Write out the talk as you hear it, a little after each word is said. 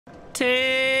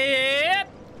Tim!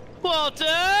 Walter!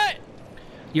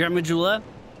 You're at Majula?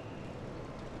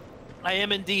 I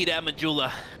am indeed at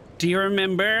Majula. Do you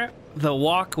remember the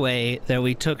walkway that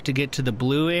we took to get to the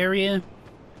blue area?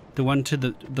 The one to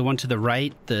the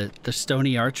right, the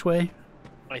stony archway?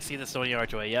 I see the stony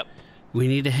archway, yep. We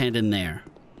need to head in there.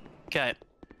 Okay.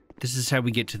 This is how we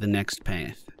get to the next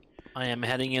path. I am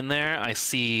heading in there. I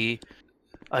see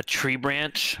a tree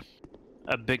branch,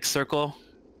 a big circle.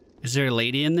 Is there a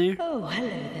lady in there? Oh, hello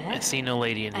there. I see no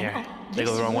lady in here. Did I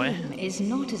go the wrong way? Is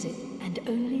not as it, and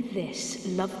only this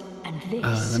love and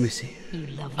this. Let me see. You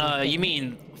love. You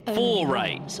mean full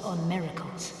right? On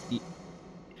miracles.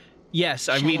 Yes,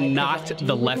 I mean not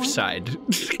the left side.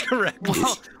 Correct.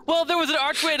 Well, there was an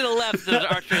archway to the left, there was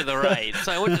an archway to the right,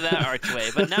 so I went to that archway.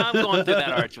 But now I'm going through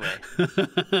that archway.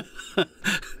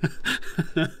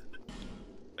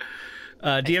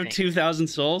 Do you have 2,000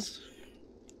 souls?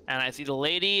 And I see the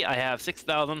lady. I have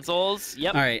 6,000 souls.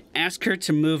 Yep. All right, ask her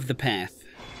to move the path.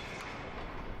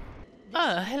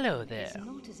 Hello there. It's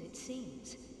not as it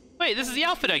seems. Wait, this is the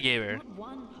outfit I gave her. Not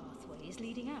one pathway is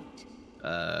leading out.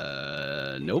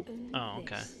 Nope. Oh,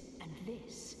 okay. This and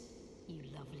this, you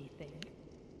lovely thing.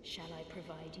 Shall I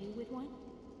provide you with one?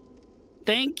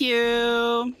 Thank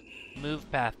you. Move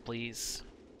path, please.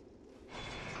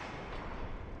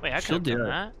 Wait, I She'll could have do done it.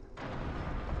 that.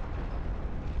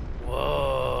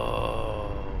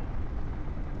 Whoa.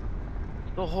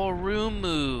 The whole room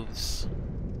moves.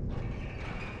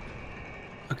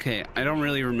 Okay, I don't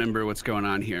really remember what's going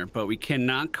on here, but we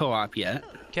cannot co-op yet.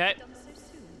 Okay.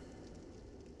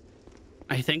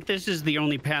 I think this is the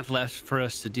only path left for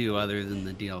us to do other than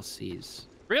the DLCs.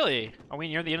 Really? Are we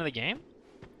near the end of the game?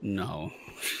 No.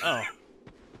 Oh.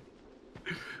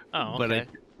 Oh, okay.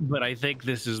 But I think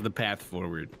this is the path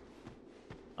forward.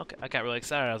 Okay, I got really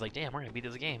excited. I was like, damn, we're gonna beat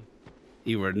this game.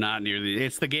 You were not near the...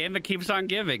 It's the game that keeps on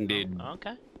giving, dude. Oh,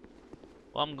 okay.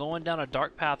 Well, I'm going down a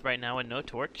dark path right now with no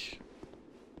torch.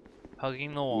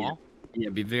 Hugging the wall. Yeah,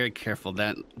 be very careful.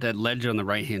 That ledge on the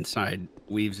right-hand side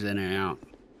weaves in and out.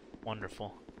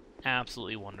 Wonderful.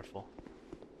 Absolutely wonderful.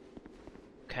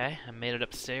 Okay, I made it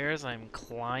upstairs. I'm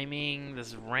climbing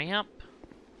this ramp.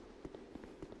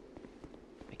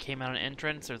 I came out an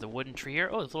entrance. There's a wooden tree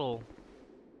here. Oh, there's a little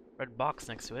red box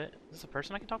next to it. Is this a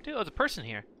person I can talk to? Oh, there's a person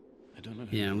here. I don't know.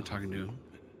 Yeah, I'm talking to him.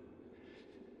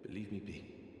 Believe me, B.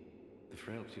 The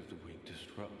frailty of the weak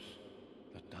disrupts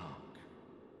the dark.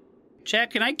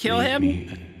 Chat, can I kill him?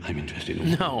 I'm interested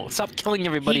in No, stop killing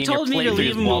everybody. He in your told me to playthroughs,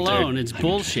 leave him Walter. alone. It's I'm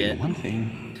bullshit. interested in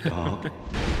one thing, Bob.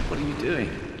 What are you doing?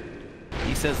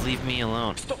 He says, "Leave me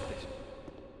alone." Stop this!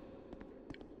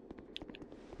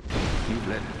 You've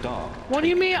let dark. What do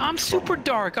you mean? I'm super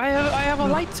dark. I have a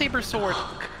lightsaber sword.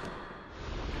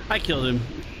 I killed him.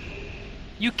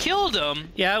 You killed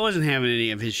him. Yeah, I wasn't having any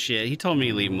of his shit. He told me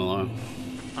to leave him alone.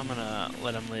 I'm gonna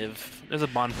let him live. There's a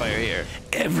bonfire here.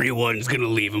 Everyone's gonna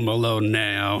leave him alone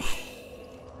now.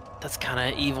 That's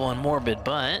kind of evil and morbid,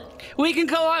 but We can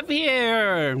co-op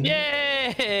here!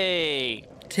 yay!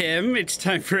 Tim, it's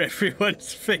time for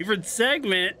everyone's favorite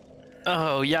segment.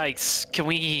 Oh yikes! Can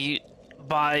we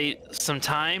buy some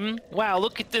time? Wow,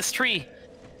 look at this tree.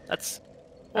 That's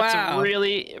Wow. a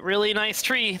really nice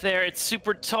tree there. It's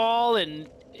super tall and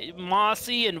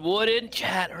mossy and wooded.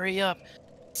 Chat, hurry up.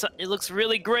 So, it looks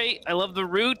really great. I love the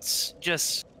roots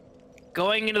just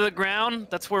going into the ground.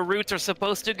 That's where roots are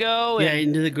supposed to go. Yeah, And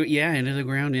into the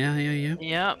ground. Yeah.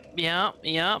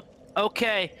 Yep.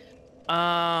 Okay.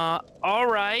 All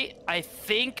right. I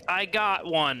think I got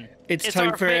one. It's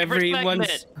time our for favorite everyone's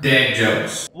segment. Dad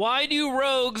jokes. Why do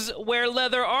rogues wear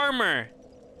leather armor?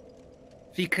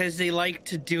 Because they like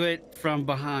to do it from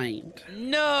behind.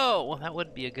 No. Well, that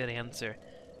would be a good answer.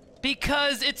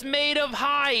 Because it's made of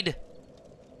hide.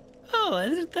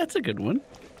 Oh, that's a good one.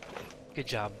 Good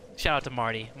job. Shout out to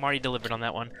Marty. Marty delivered on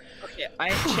that one. Okay,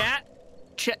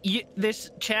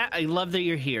 chat. I love that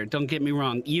you're here. Don't get me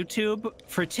wrong. YouTube,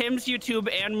 for Tim's YouTube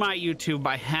and my YouTube,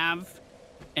 I have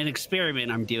an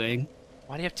experiment I'm doing.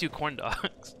 Why do you have two corn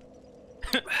dogs?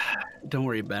 Don't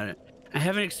worry about it. I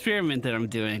have an experiment that I'm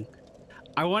doing.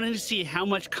 I wanted to see how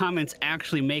much comments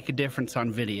actually make a difference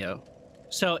on video.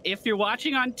 So if you're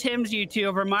watching on Tim's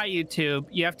YouTube or my YouTube,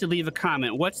 you have to leave a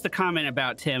comment. What's the comment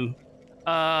about, Tim?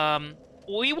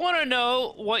 We want to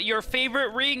know what your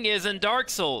favorite ring is in Dark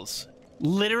Souls.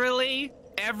 Literally,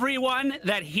 everyone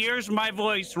that hears my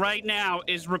voice right now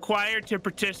is required to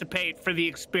participate for the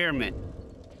experiment.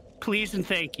 Please and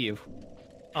thank you.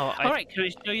 Oh, All right, can I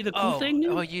show you the cool thing?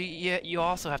 Oh, you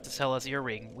also have to tell us your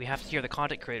ring. We have to hear the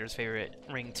content creator's favorite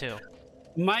ring too.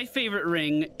 My favorite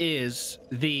ring is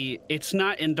it's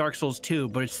not in Dark Souls 2,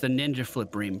 but it's the ninja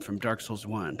flip ring from Dark Souls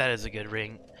 1. That is a good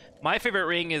ring. My favorite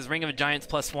ring is Ring of Giants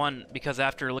 +1, because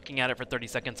after looking at it for 30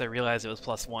 seconds, I realized it was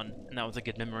 +1, and that was a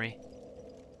good memory.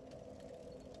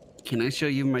 Can I show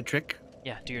you my trick?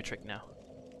 Yeah, do your trick now.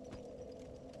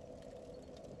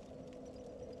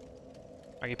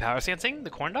 Are you power stancing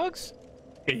the corn dogs?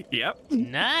 Yep.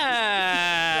 Nice!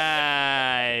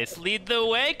 Lead the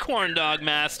way, corn dog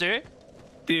master.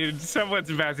 Dude, someone's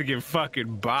about to get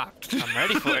fucking bopped. I'm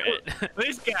ready for it.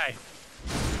 This guy.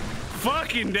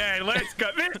 Fucking dead. Let's go.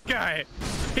 This guy.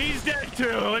 He's dead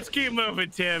too. Let's keep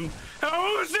moving, Tim.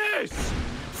 Oh, who's this?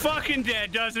 Fucking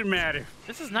dead. Doesn't matter.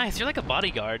 This is nice. You're like a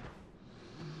bodyguard.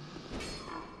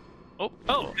 Oh,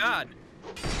 God.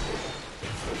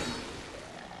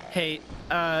 Hey,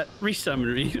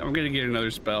 resummon me. I'm gonna get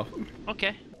another spell.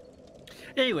 Okay.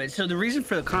 Anyway, so the reason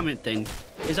for the comment thing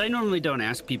is I normally don't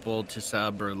ask people to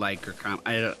sub or like or comment.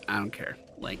 I don't care.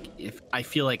 Like, if I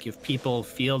feel like if people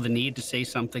feel the need to say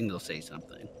something, they'll say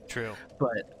something. True.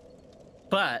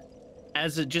 But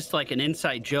as just like an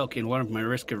inside joke in one of my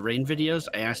Risk of Rain videos,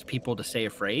 I asked people to say a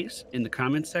phrase in the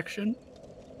comments section,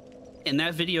 and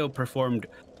that video performed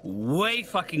way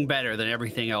fucking better than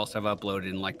everything else I've uploaded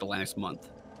in like the last month.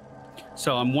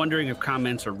 So I'm wondering if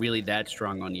comments are really that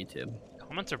strong on YouTube.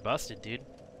 Comments are busted, dude.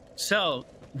 So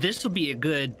this will be a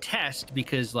good test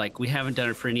because like we haven't done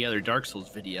it for any other Dark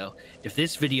Souls video. If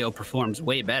this video performs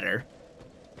way better,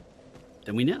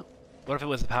 then we know. What if it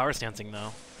was the power stancing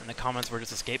though, and the comments were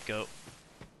just a scapegoat?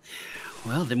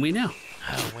 Well, then we know.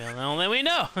 Oh, well, then we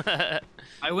know.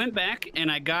 I went back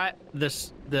and I got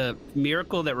the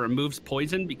miracle that removes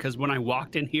poison because when I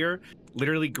walked in here,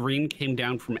 literally green came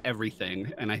down from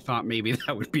everything, and I thought maybe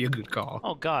that would be a good call.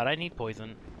 Oh god, I need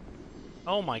poison.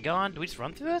 Oh my god, do we just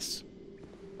run through this?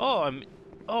 Oh,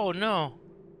 oh no.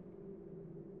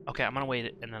 Okay, I'm gonna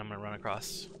wait and then I'm gonna run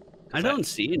across. I don't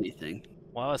see anything.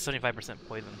 Well, it's 75%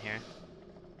 poison here.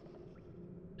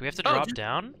 Do we have to drop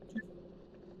down?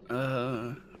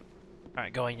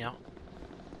 Alright, going now.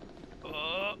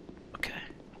 Okay.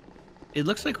 It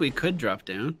looks like we could drop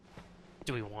down.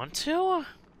 Do we want to?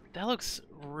 That looks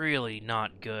really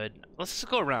not good. Let's just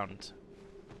go around.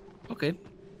 Okay.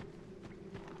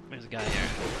 There's a guy here.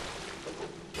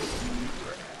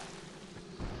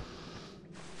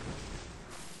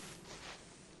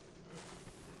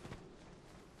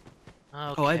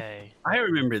 Okay. Oh, I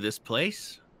remember this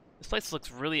place. This place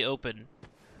looks really open.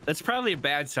 That's probably a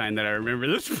bad sign that I remember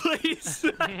this place.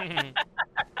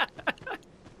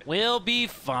 We'll be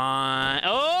fine.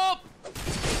 Oh!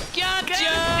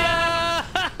 Gotcha!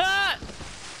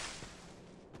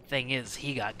 Thing is,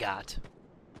 he got.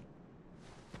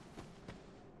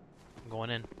 I'm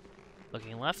going in.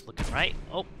 Looking left, looking right.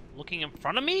 Oh, looking in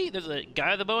front of me? There's a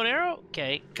guy with a bow and arrow?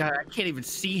 Okay. God, I can't even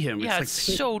see him. Yeah, it's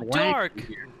so dark.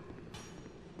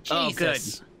 Jesus. Oh, good.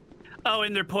 Oh,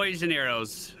 and they're poison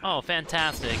arrows. Oh,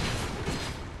 fantastic.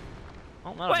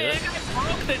 Oh, that'll do Wait, it. I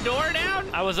broke the door down?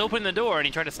 I was opening the door and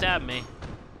he tried to stab me.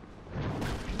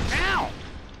 Ow!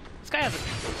 This guy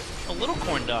has a little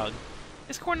corn dog.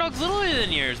 This corn dog's littler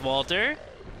than yours, Walter.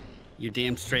 You're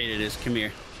damn straight it is. Come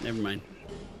here. Never mind.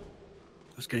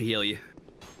 I was gonna heal you.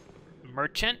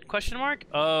 Merchant? Question mark?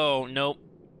 Oh, nope.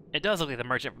 It does look like the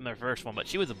merchant from the first one, but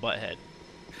she was a butthead.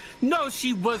 No,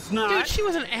 she was not. Dude, she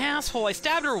was an asshole. I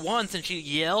stabbed her once and she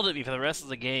yelled at me for the rest of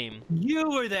the game. You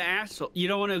were the asshole. You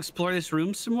don't want to explore this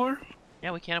room some more?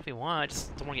 Yeah, we can if we want. I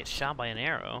just don't want to get shot by an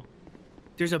arrow.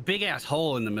 There's a big ass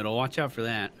hole in the middle. Watch out for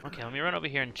that. Okay, let me run over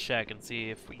here and check and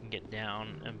see if we can get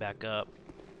down and back up.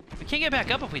 We can't get back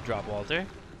up if we drop, Walter.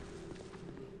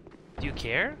 Do you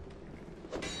care?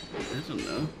 I don't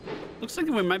know. Looks like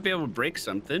we might be able to break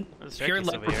something. Pure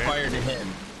luck required to hit.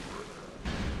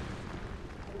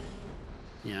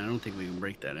 Yeah, I don't think we can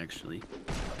break that, actually.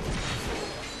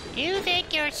 You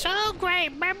think you're so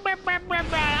great.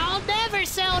 I'll never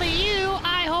sell to you.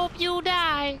 I hope you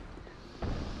die.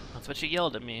 That's what she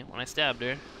yelled at me when I stabbed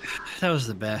her. That was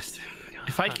the best.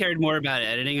 If I cared more about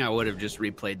editing, I would have just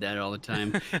replayed that all the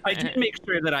time. I did make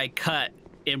sure that I cut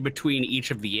in between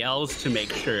each of the yells to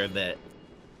make sure that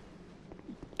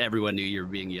everyone knew you were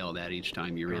being yelled at each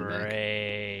time you ran back.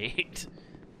 Great.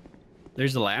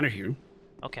 There's a ladder here.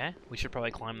 Okay, we should probably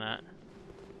climb that.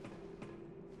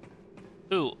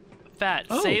 Ooh, Fat,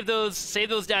 Oh. save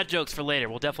those dad jokes for later.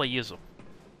 We'll definitely use them.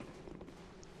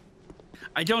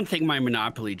 I don't think my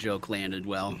Monopoly joke landed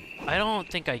well. I don't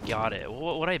think I got it.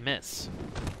 What'd I miss?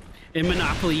 In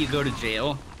Monopoly, you go to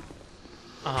jail,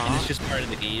 and it's just part of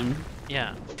the game.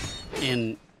 Yeah.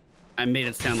 And I made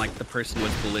it sound like the person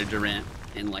was belligerent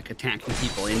and like attacking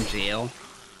people in jail.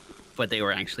 but they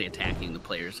were actually attacking the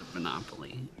players of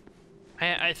Monopoly.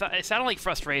 I thought it sounded like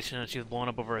frustration that she was blowing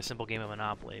up over a simple game of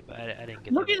Monopoly, but I didn't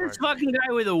get. Look at this fucking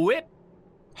guy with a whip.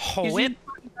 Oh, You see whip! this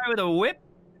fucking guy with a whip?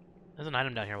 There's an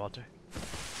item down here, Walter.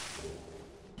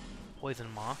 Poison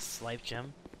moss, life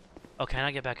gem. Oh, can I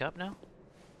get back up now?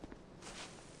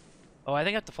 Oh, I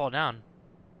think I have to fall down.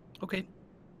 Okay.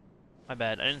 My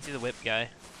bad. I didn't see the whip guy.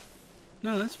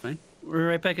 No, that's fine. We're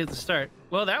right back at the start.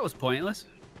 Well, that was pointless.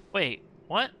 Wait,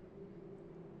 what?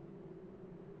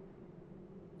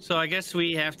 So I guess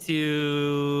we have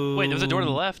to... Wait, there's a door to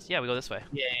the left. Yeah, we go this way.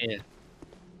 Yeah.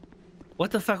 What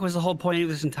the fuck was the whole point of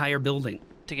this entire building?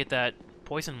 To get that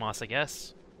poison moss, I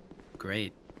guess.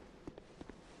 Great.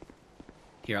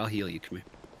 Here, I'll heal you. Come here.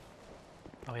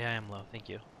 Oh yeah, I am low. Thank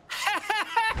you.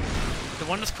 The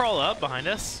one just crawl up behind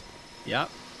us. Yep.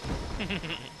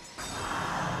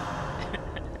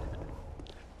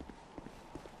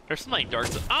 There's some like dark.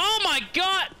 Oh my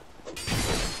god!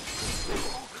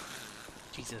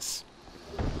 Jesus.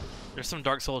 There's some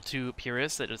Dark Souls 2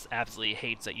 purists that just absolutely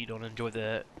hates that you don't enjoy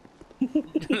the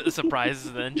surprises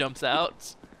and then jumps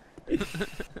out.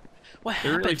 What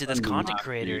happened really to this fun to content mock,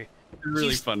 creator? dude. They're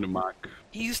really fun to mock.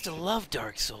 He used to love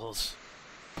Dark Souls.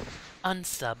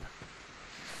 Unsub.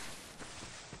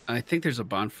 I think there's a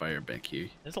bonfire back here.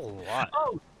 There's a lot.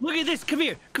 Oh, look at this! Come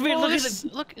here! Come here! Oh, Look at this!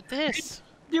 Look at this.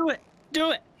 Do it!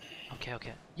 Do it! Okay,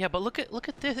 okay. Yeah, but look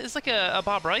at this. It's like a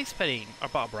Bob Ross painting, or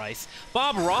Bob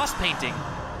Ross painting.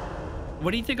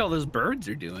 What do you think all those birds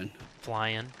are doing?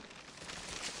 Flying.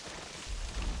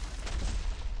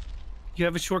 You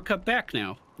have a shortcut back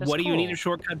now. That's what do you need cool. a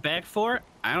shortcut back for?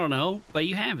 I don't know, but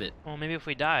you have it. Well, maybe if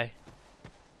we die.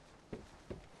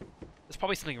 There's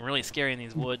probably something really scary in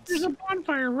these woods. There's a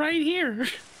bonfire right here.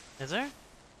 Is there?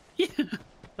 Yeah.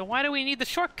 Then why do we need the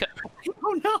shortcut?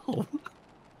 Oh no.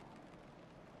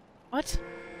 What?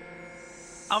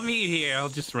 I'll meet you here. I'll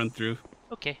just run through.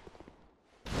 Okay.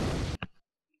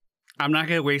 I'm not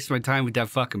gonna waste my time with that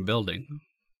fucking building.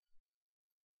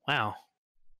 Wow.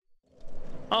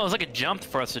 Oh, it's like a jump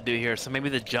for us to do here. So maybe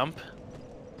the jump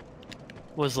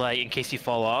was like, in case you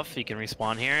fall off, you can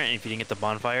respawn here, and if you didn't get the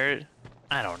bonfire,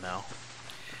 I don't know.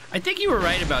 I think you were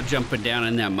right about jumping down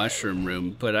in that mushroom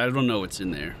room, but I don't know what's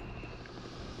in there.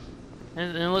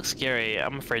 And it looks scary.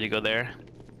 I'm afraid to go there.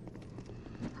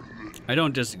 I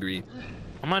don't disagree.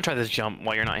 I'm gonna try this jump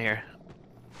while you're not here.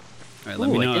 All right, let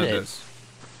Ooh, me I know how did it it. goes.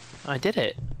 I did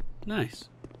it, Nice.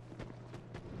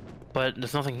 but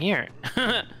there's nothing here.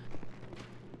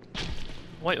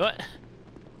 Wait, what?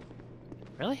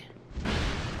 Really?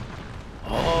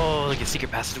 Oh, like a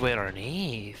secret passageway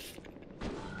underneath.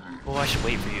 Oh, I should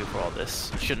wait for you for all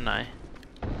this, shouldn't I?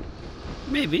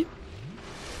 Maybe.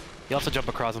 You also jump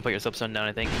across and put your soapstone down,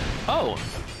 I think. Oh,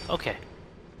 okay.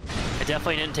 I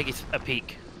definitely didn't take a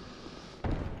peek.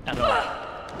 At all.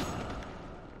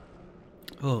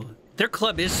 Oh, their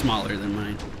club is smaller than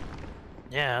mine.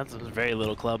 Yeah, that's a very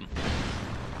little club.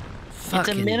 It's a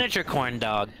Fucking- miniature corn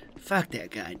dog. Fuck that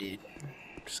guy, dude. I'm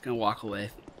just gonna walk away.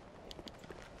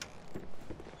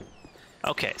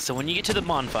 Okay, so when you get to the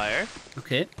bonfire,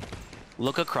 Okay.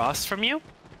 look across from you.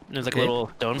 There's like Okay. a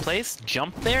little stone place.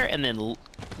 Jump there, and then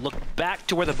look back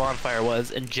to where the bonfire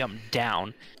was, and jump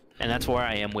down. And that's where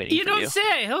I am waiting You for don't you.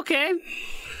 say. Okay.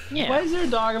 Yeah. Why is there a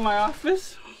dog in my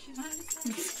office?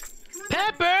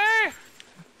 Pepper!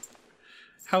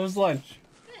 How was lunch?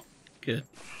 Good.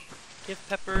 Give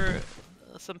Pepper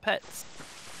some pets.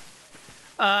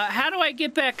 How do I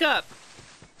get back up?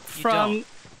 From. don't.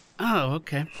 Oh,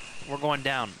 okay. We're going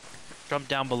down. Jump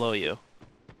down below you.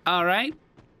 All right.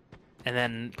 And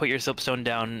then put your soapstone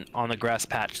down on the grass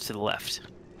patch to the left.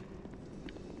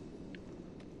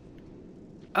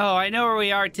 Oh, I know where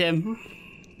we are, Tim.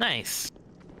 Nice.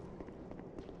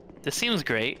 This seems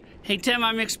great. Hey, Tim,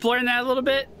 I'm exploring that a little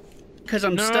bit because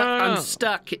I'm stuck. I'm No.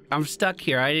 stuck. I'm stuck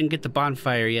here. I didn't get the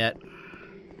bonfire yet.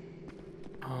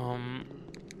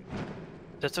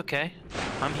 That's okay.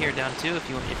 I'm here down too if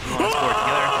you want to explore together.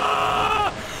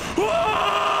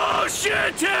 Oh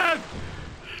shit, Tim!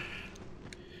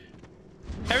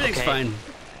 Everything's Okay. fine.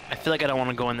 I feel like I don't want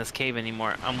to go in this cave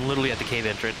anymore. I'm literally at the cave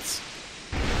entrance.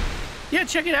 Yeah,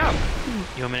 check it out.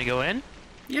 You want me to go in?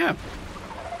 Yeah.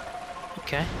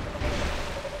 Okay.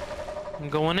 I'm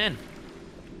going in.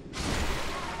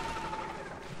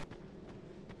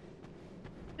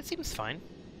 It seems fine.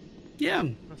 Yeah.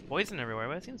 There's poison everywhere,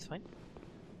 but it seems fine.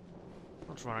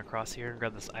 I'll just run across here and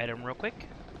grab this item real quick.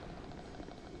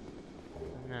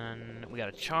 And then we got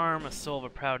a charm, a soul of a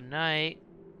proud knight.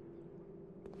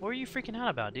 What are you freaking out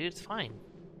about, dude? It's fine.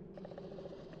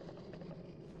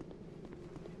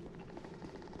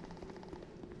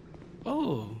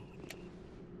 Oh.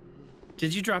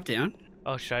 Did you drop down?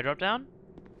 Oh, should I drop down?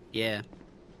 Yeah.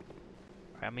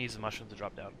 Alright, I'm gonna use the mushroom to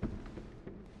drop down.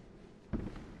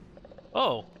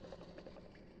 Oh.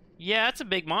 Yeah, that's a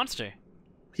big monster.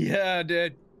 Yeah,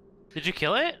 dude. Did you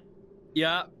kill it?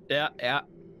 Yeah. Yeah.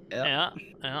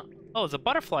 Oh, there's a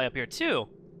butterfly up here too.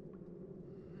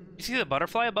 You see the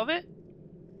butterfly above it?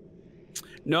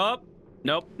 Nope.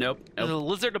 There's a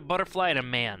lizard, a butterfly, and a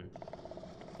man.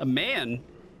 A man?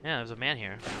 Yeah, there's a man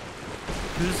here.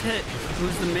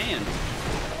 Who's the man?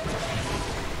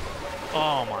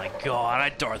 Oh my god, I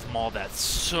Darth Mauled that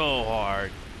so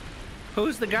hard.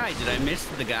 Who's the guy? Did I miss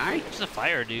the guy? Just a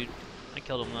fire dude. I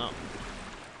killed him though.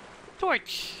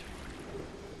 Torch!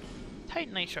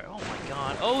 Titanite shard. Oh my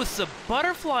god. Oh, it's the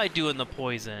butterfly doing the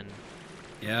poison.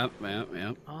 Yep.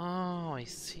 Oh, I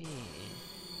see.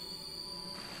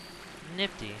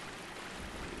 Nifty.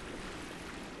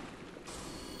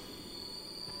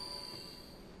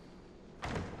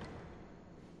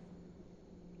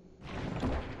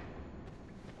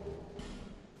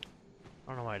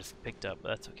 I don't know why I just picked up, but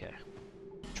that's okay.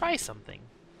 Try something.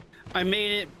 I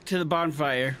made it to the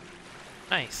bonfire.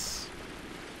 Nice.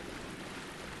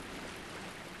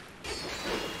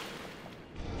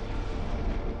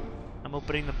 I'm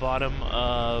opening the bottom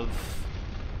of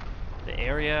the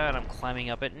area and I'm climbing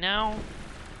up it now.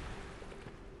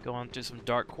 Going through some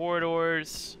dark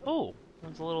corridors. Oh,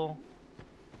 there's a little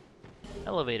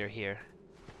elevator here.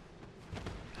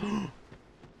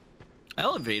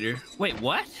 Elevator? Wait,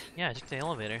 what? Yeah, I took the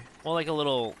elevator. Well, like a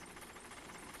little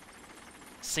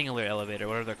singular elevator,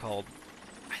 whatever they're called.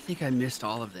 I think I missed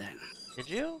all of that. Did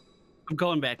you? I'm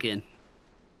going back in.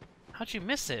 How'd you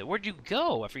miss it? Where'd you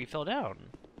go after you fell down?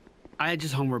 I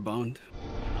just homeward boned.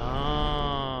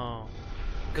 Oh.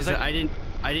 Because I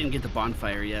didn't get the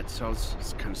bonfire yet, so I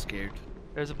was kind of scared.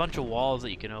 There's a bunch of walls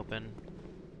that you can open.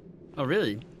 Oh,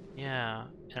 really? Yeah,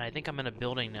 and I think I'm in a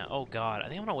building now. Oh god, I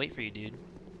think I'm gonna wait for you, dude.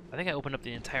 I think I opened up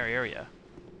the entire area.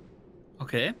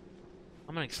 Okay.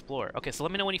 I'm gonna explore. Okay, so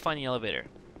let me know when you find the elevator.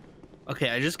 Okay,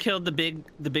 I just killed the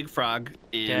big frog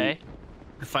and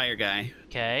the fire guy.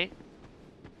 Okay.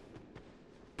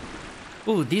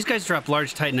 Ooh, these guys drop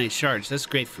large titanite shards. That's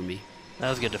great for me. That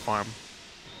was good to farm.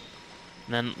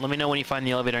 And then let me know when you find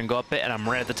the elevator and go up it, and I'm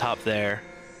right at the top there.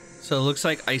 So it looks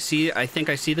like I think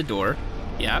I see the door.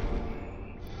 Yep.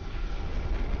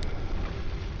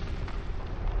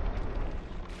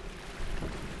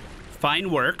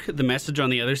 Fine work. The message on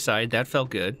the other side. That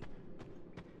felt good.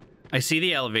 I see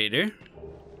the elevator.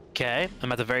 Okay,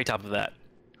 I'm at the very top of that.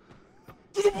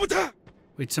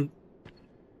 Wait,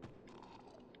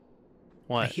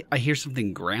 What? I hear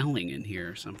something growling in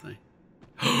here or something.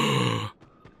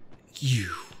 You.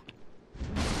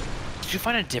 Did you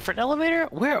find a different elevator?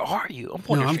 Where are you?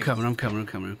 No, I'm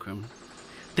coming.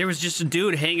 There was just a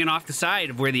dude hanging off the side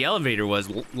of where the elevator was,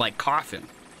 like coughing.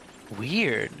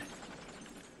 Weird.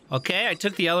 Okay, I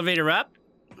took the elevator up.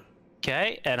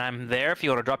 Okay, and I'm there if you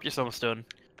want to drop your stone.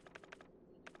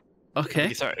 Okay.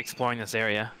 You start exploring this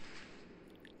area.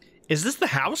 Is this the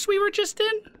house we were just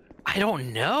in? I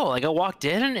don't know. Like, I walked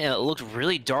in and it looked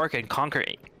really dark and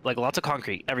concrete. Like, lots of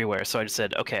concrete everywhere. So I just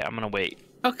said, okay, I'm going to wait.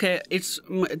 Okay, it's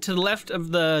to the left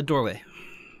of the doorway.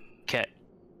 Okay.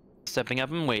 Stepping up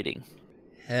and waiting.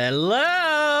 Hello!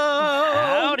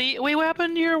 Howdy. Wait, what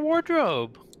happened to your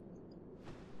wardrobe?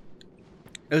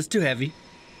 It was too heavy.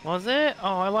 Was it?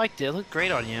 Oh, I liked it. It looked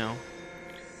great on you.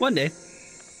 One day.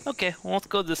 Okay, well, let's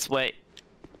go this way.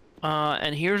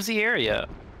 And here's the area.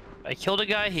 I killed a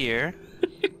guy here.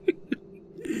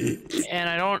 And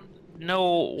I don't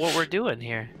know what we're doing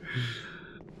here.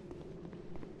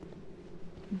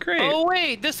 Great. Oh,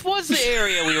 wait, this was the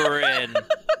area we were in.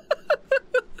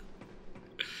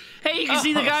 Hey, you can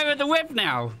see the guy with the whip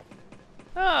now.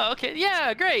 Oh, okay.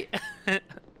 Yeah, great.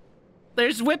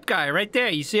 There's the whip guy right there.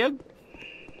 You see him?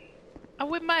 I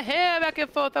whip my hair back and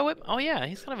forth. Oh, yeah,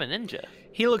 he's kind of a ninja.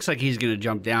 He looks like he's going to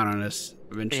jump down on us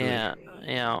eventually.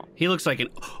 Yeah. He looks like an...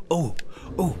 Oh.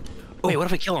 Wait, what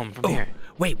if we kill him from here?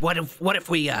 Wait, what if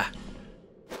we,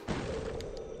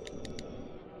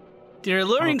 Their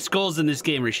alluring skulls in this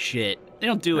game are shit. They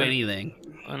don't do anything.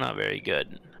 Well, not very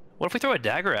good. What if we throw a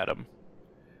dagger at him?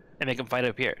 And make him fight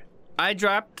up here? I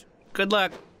dropped. Good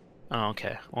luck. Oh,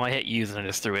 okay. Well, I hit use and I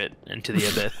just threw it into the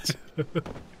abyss.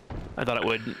 I thought it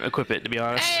would equip it, to be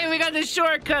honest. Hey, we got the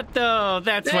shortcut, though.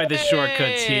 That's why the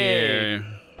shortcut's here.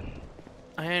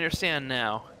 I understand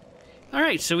now. All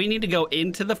right, so we need to go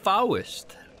into the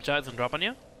forest. Giants gonna drop on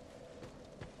you?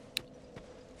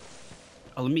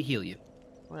 Oh, let me heal you.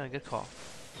 Oh, yeah, good call.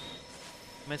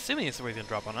 I'm assuming this is where he's gonna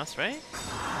drop on us, right?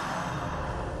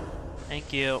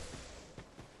 Thank you.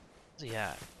 Where's he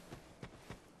at?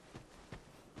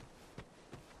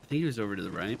 think he was over to the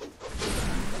right.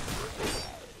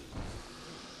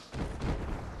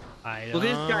 Look at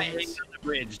this guy hanging on the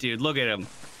bridge, dude. Look at him.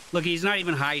 Look, he's not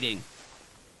even hiding.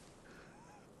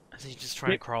 Is he just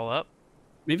trying to crawl up?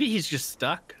 Maybe he's just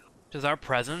stuck. Does our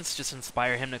presence just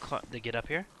inspire him to get up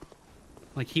here?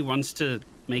 Like he wants to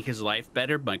make his life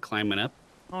better by climbing up.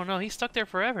 Oh no, he's stuck there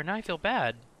forever. Now I feel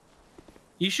bad.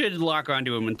 You should lock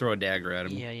onto him and throw a dagger at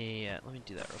him. Yeah. Let me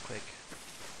do that real quick.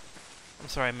 I'm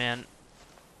sorry, man.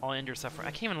 I'll end your suffering.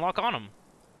 I can't even lock on him.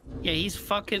 Yeah, he's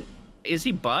fucking... Is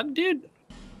he bugged, dude?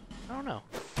 I don't know.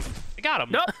 I got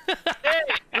him. Nope. Hey,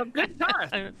 oh, good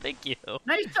time. Thank you.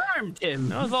 Nice arm, Tim.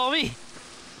 That was all me.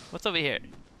 What's over here?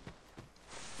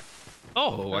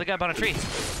 Oh, there's a guy up on a tree.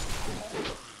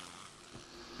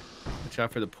 Watch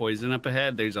out for the poison up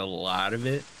ahead. There's a lot of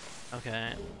it.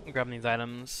 Okay, I'm grabbing these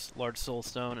items. Large soul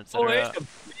stone, Oh, etc. there's a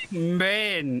big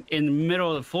man in the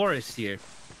middle of the forest here.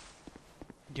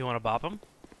 Do you want to bop him?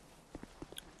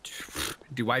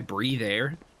 Do I breathe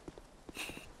air?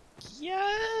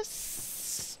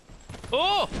 Yes.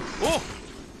 Oh! Oh!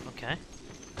 Okay.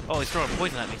 Oh, he's throwing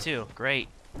poison at me too. Great.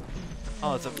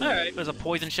 Oh, there's a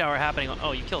poison shower happening.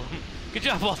 Oh, you killed him. Good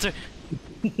job, Walter.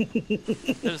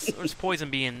 there's poison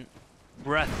being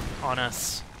breath on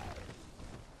us.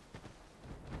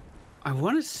 I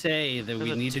want to say that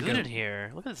we need to go in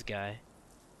here. Look at this guy.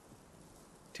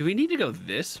 Do we need to go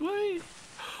this way?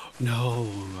 No,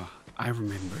 I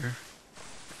remember.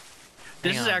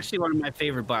 This is actually one of my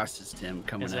favorite bosses, Tim,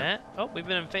 coming up. Is it? Oh, we've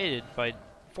been invaded by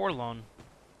Forlorn.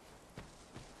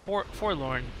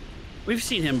 Forlorn. We've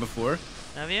seen him before.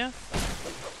 Have you?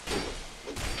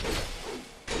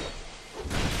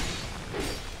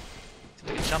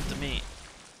 Seems like a jump to me.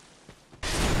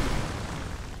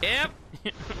 Yep.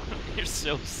 You're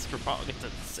so strong. It's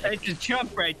insane. It's a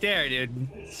jump right there, dude.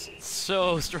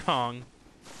 So strong.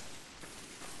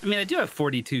 I mean, I do have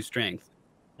 42 strength.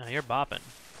 No, you're bopping.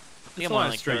 I think I'm a lot on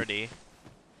of like strength. 30.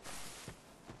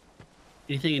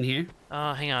 Anything in here?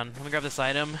 Hang on. Let me grab this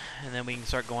item, and then we can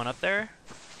start going up there.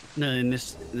 No, in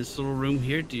this little room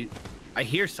here, dude. I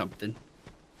hear something.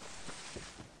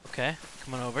 Okay,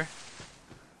 come on over.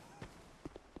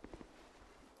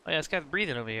 Oh yeah, this guy's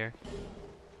breathing over here.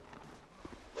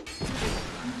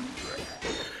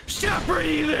 Stop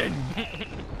breathing!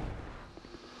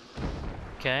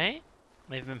 Okay,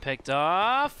 they've been picked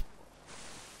off.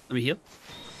 Let me heal.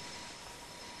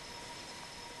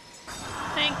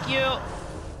 Thank you.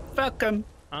 Welcome.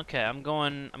 Okay, I'm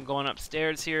going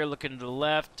upstairs here, looking to the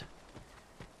left.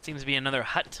 Seems to be another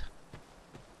hut.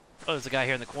 Oh, there's a guy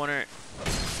here in the corner.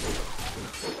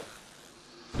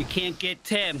 You can't get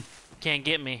Tim. Can't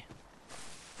get me.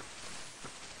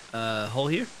 Hole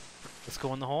here? Let's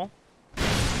go in the hole.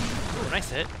 Ooh,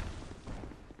 nice hit.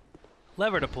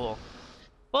 Lever to pull.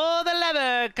 Pull the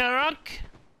lever, Karunk.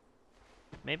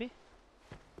 Maybe?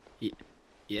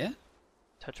 Yeah?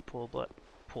 Touch, pull, but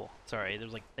pull. Sorry,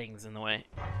 there's like things in the way.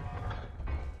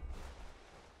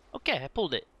 Okay, I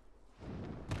pulled it.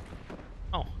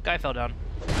 Oh, guy fell down.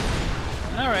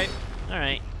 Alright.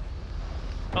 Alright.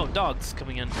 Oh, dogs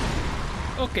coming in.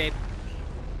 Okay.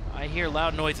 I hear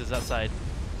loud noises outside.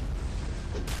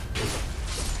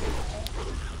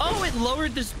 Oh, it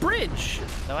lowered this bridge.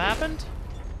 Is that what happened?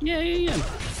 Yeah.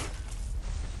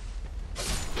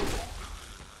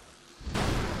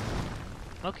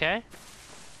 Okay.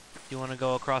 You want to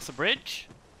go across the bridge?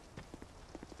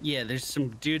 Yeah, there's some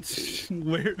dudes.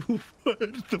 Where? What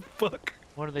the fuck?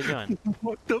 What are they doing?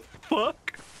 What the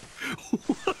fuck?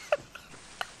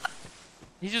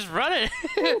 He's just running.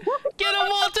 Get him,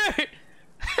 Walter!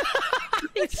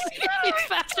 he's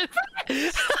faster.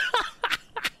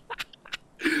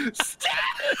 Stop!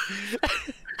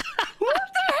 What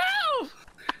the hell?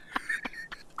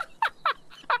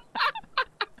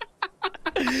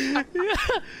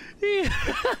 You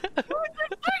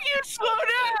slow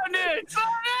down, dude! Slow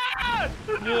down!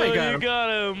 Oh, you got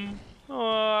him. Oh,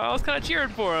 I was kind of cheering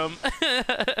for him.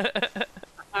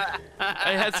 I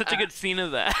had such a good scene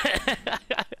of that.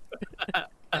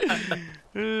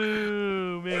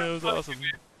 Oh, man, that was awesome.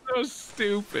 So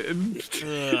stupid.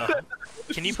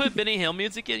 Can you put Benny Hill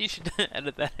music in? You should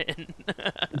edit that in.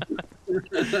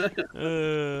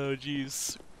 Oh,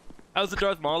 jeez. How's the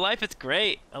Darth Maul life? It's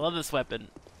great. I love this weapon,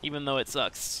 even though it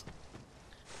sucks.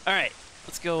 All right,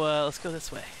 let's go. Let's go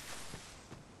this way.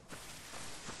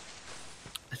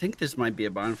 I think this might be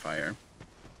a bonfire.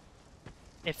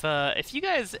 If you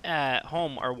guys at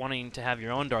home are wanting to have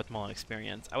your own Darth Maul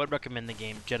experience, I would recommend the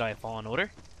game Jedi Fallen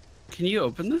Order. Can you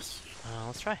open this?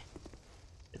 Let's try.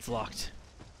 It's locked.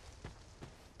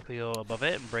 Can we go above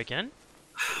it and break in?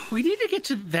 We need to get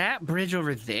to that bridge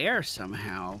over there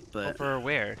somehow, but Over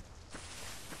where?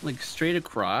 Like straight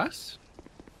across?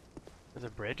 There's a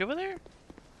bridge over there?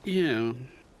 Yeah. Do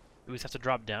we just have to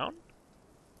drop down?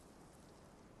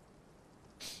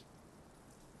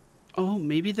 Oh,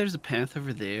 maybe there's a path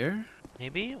over there?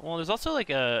 Maybe? Well, there's also like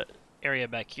a area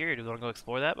back here. Do we want to go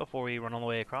explore that before we run all the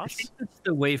way I across? think that's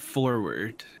the way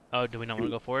forward. Oh, do we not want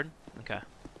to go forward? Okay.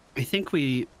 I think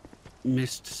we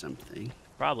missed something.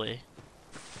 Probably.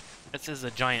 This is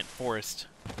a giant forest.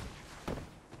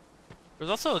 There's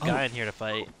also a guy in here to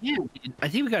fight. Yeah, I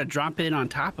think we gotta drop in on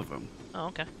top of him. Oh,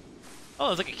 okay. Oh,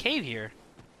 there's like a cave here.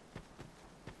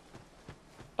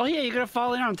 Oh yeah, you gotta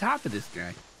fall in on top of this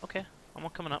guy. Okay, I'm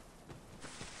coming up.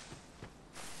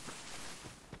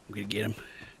 I'm gonna get him.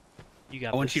 You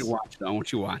got I want you this. to watch, though. I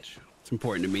want you to watch. It's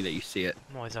important to me that you see it.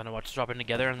 I'm always down to watch. Let's drop in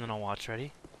together and then I'll watch.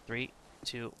 Ready? 3,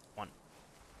 2, 1.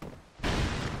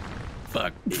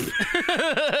 Fuck.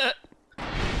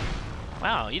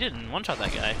 Wow, you didn't one-shot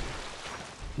that guy.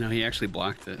 No, he actually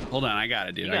blocked it. Hold on, I got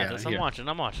it, dude. You I got got this. it. I'm Here. watching.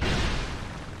 I'm watching.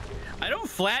 I don't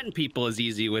flatten people as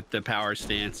easy with the power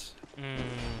stance.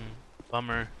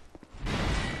 Bummer.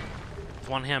 Is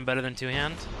one hand better than two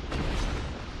hands?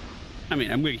 I mean,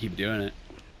 I'm gonna keep doing it.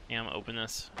 Yeah, I'm gonna open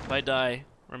this. If I die,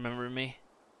 remember me.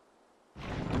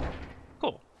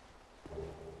 Cool.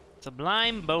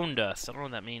 Sublime bone dust. I don't know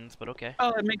what that means, but okay.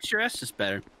 Oh, it makes your Estus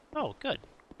better. Oh, good.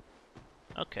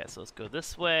 Okay, so let's go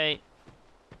this way.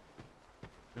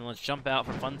 And let's jump out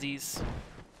for funsies.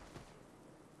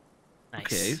 Nice.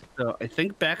 Okay, so I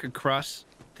think back across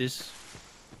this.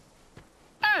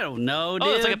 I don't know, dude.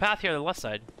 Oh, there's like a path here on the left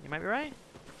side. You might be right.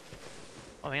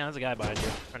 Oh, man, there's a guy behind you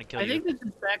trying to kill I you. think this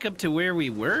is back up to where we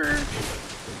were.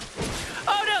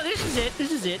 Oh no, this is it.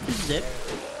 This is it. This is it.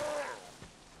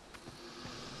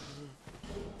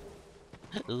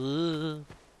 Ooh.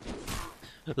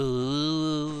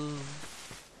 Ooh.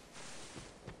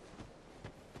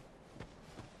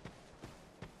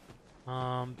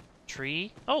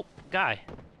 Tree. Oh, guy.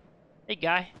 Hey,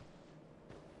 guy.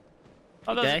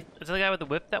 Oh, Hey, guy. is that the guy with the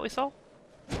whip that we saw? Ow!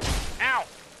 I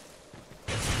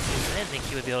didn't think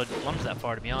he would be able to lunge that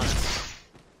far, to be honest.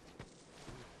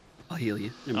 I'll heal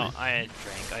you. Never Oh, mind. I had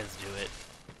drank. I just do it.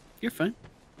 You're fine.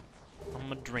 I'm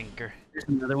a drinker. There's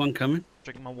another one coming.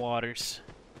 Drinking my waters.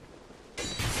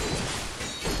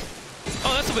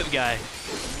 Oh, that's a whip guy.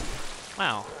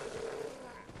 Wow.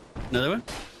 Another one.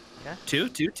 Okay. Two.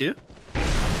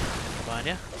 Behind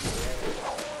ya.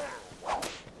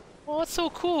 Oh, that's so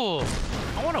cool.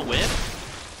 I want a whip.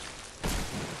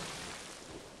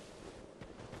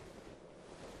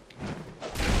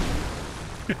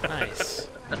 Nice.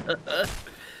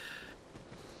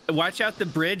 Watch out the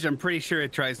bridge. I'm pretty sure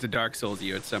it tries to Dark Souls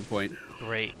you at some point.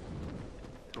 Great.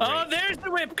 Oh, there's the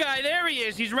whip guy. There he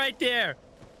is. He's right there.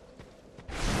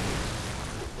 And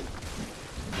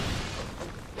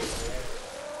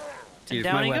Dude,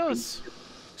 down he my weapon goes.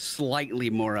 Slightly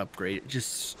more upgraded.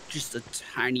 Just a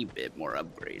tiny bit more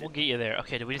upgraded. We'll get you there.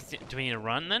 Okay, do we need to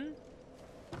run then?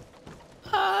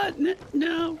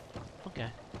 No. Okay.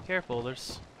 Careful,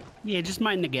 there's Yeah, just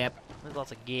mind the gap.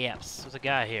 lots of gaps. There's a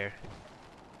guy here.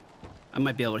 I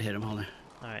might be able to hit him. Hold on.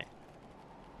 Alright.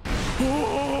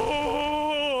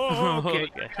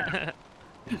 Okay.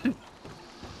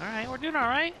 Alright, we're doing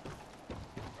alright.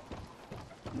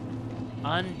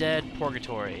 Undead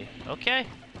Purgatory. Okay.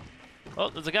 Oh,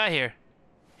 there's a guy here.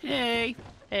 Hey.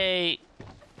 Hey.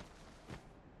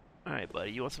 Alright,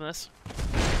 buddy, you want some of this?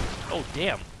 Oh,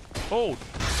 damn. Oh,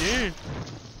 dude.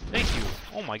 Thank you.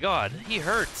 Oh my god, he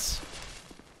hurts.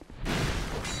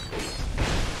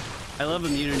 I love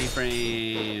immunity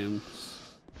frames.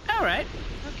 All right.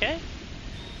 Okay.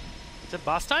 Is it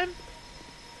boss time?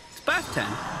 It's boss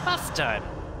time. Boss time.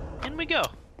 In we go.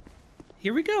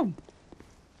 Here we go.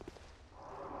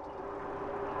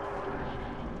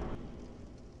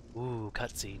 Ooh,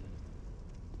 cutscene.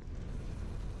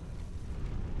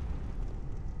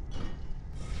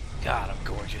 God, I'm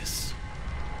gorgeous.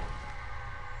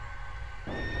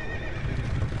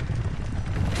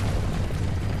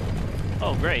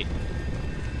 Oh, great.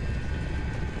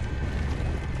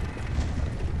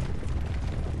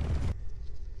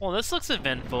 Well, this looks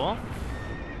eventful.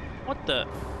 What the?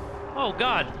 Oh,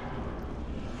 God.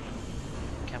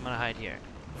 Okay, I'm gonna hide here.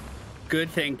 Good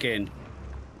thinking.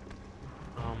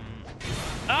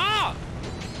 Ah!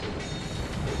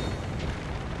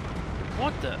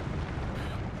 What the?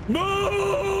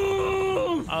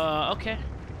 Move! Okay.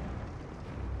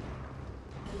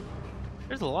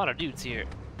 There's a lot of dudes here.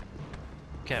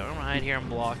 Okay, I'm gonna hide here and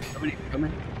block.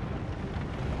 Coming.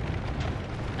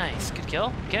 Nice, good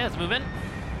kill. Okay, let's move in.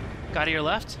 Got to your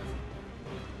left.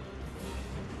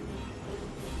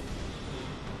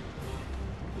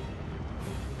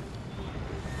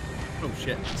 Oh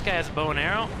shit. This guy has a bow and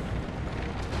arrow.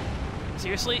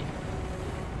 Seriously?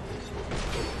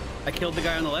 I killed the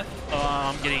guy on the left.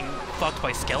 I'm getting fucked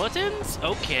by skeletons?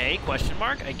 Okay, question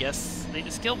mark. I guess they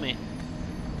just killed me.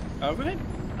 All right.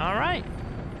 All right.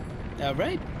 All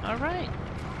right. All right.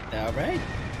 All right.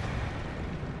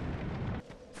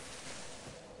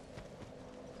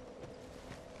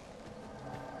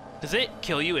 Does it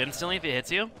kill you instantly if it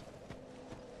hits you?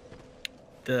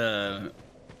 The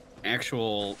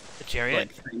actual The chariot?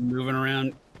 like thing moving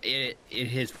around, it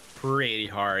hits pretty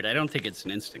hard. I don't think it's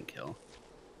an instant kill.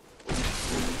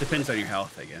 Depends on your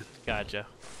health, I guess. Gotcha.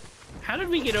 How did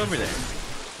we get over there?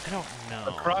 I don't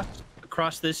know.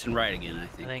 Across this and right again, I I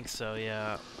think. think so,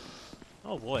 yeah.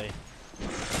 Oh boy.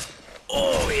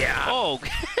 Oh yeah. Oh!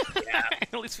 Yeah.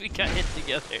 At least we got hit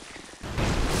together.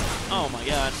 Oh my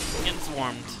god. Getting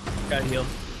swarmed. Got healed.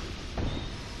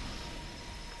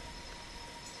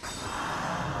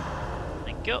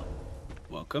 Thank you.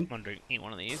 Welcome. I'm gonna eat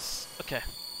one of these. Okay.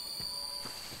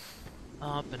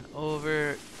 Up and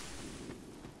over.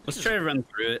 Let's try to run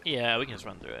through it. Yeah, we can just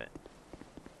run through it.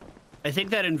 I think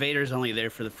that invader's only there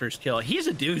for the first kill. He's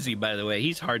a doozy, by the way.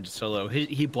 He's hard to solo.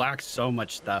 He blocks so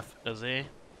much stuff. Does he?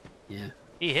 Yeah.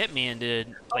 He hit me and did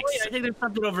like I think there's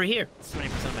something over here. 70%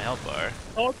 of my health bar.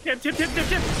 Oh, Tim.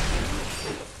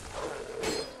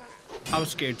 I was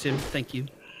scared, Tim. Thank you.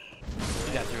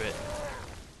 We got through it.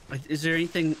 Is there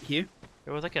anything here?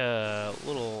 There was like a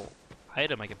little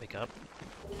item I could pick up.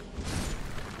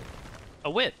 A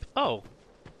whip. Oh,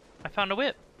 I found a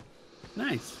whip.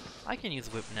 Nice. I can use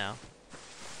a whip now.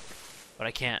 But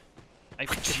I can't. I'm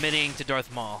committing to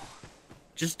Darth Maul.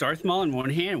 Just Darth Maul in one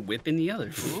hand, whip in the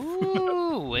other.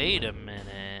 Ooh, wait a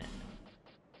minute.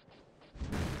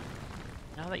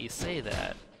 Now that you say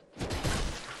that.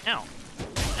 Ow.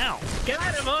 Ow.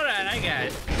 Got him, hold on, I got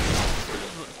it.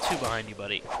 Two behind you,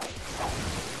 buddy.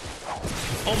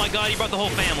 Oh my god, you brought the whole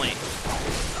family.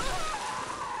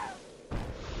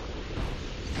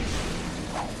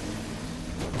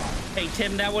 Hey,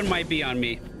 Tim, that one might be on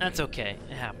me. That's okay.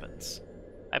 It happens.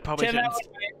 I probably Tim, shouldn't.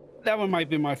 that one might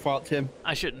be my fault, Tim.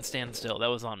 I shouldn't stand still. That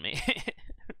was on me.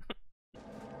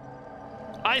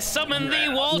 I summon thee,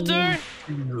 Walter! Have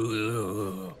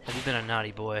you been a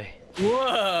naughty boy?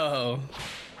 Whoa.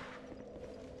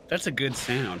 That's a good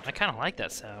sound. I kind of like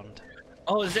that sound.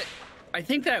 Oh, is it? I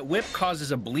think that whip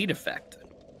causes a bleed effect.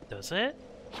 Does it?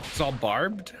 It's all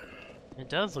barbed. It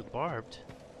does look barbed.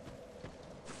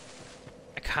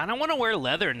 I kind of want to wear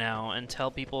leather now and tell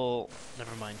people...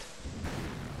 Never mind.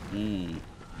 Hmm.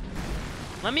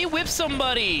 Let me whip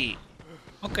somebody!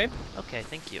 Okay. Okay,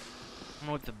 thank you. I'm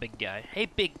gonna whip the big guy. Hey,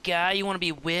 big guy, you want to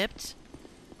be whipped?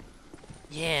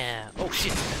 Yeah. Oh,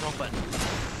 shit. Wrong button.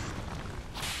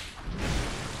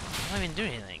 I don't even do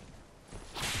anything.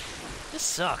 This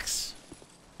sucks.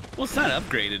 Well, it's not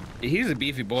upgraded. He's a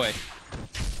beefy boy.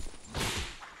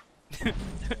 It's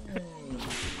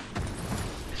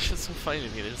just so funny to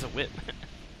me. There's a whip.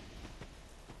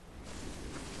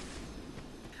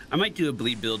 I might do a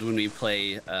bleed build when we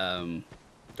play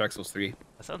Dark Souls 3.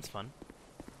 That sounds fun.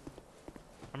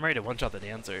 I'm ready to one-shot the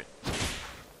dancer.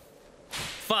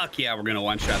 Fuck yeah, we're gonna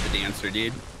one-shot the dancer,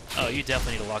 dude. Oh, you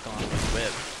definitely need to lock on with the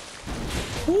whip.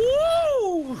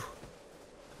 Woo!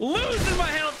 Losing my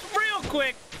health real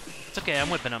quick. It's okay, I'm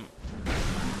whipping him.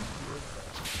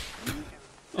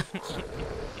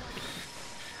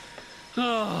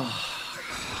 Oh.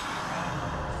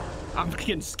 I'm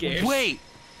getting scared. Wait!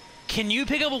 Can you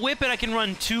pick up a whip and I can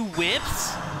run 2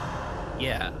 whips?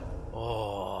 Yeah.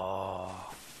 Oh.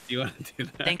 Do you want to do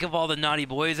that? Think of all the naughty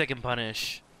boys I can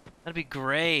punish. That'd be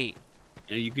great.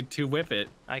 Yeah, you could two whip it.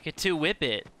 I could 2-whip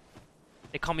it.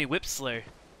 They call me Whipsler.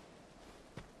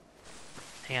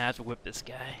 Hang on, I have to whip this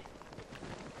guy.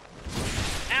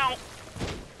 Ow!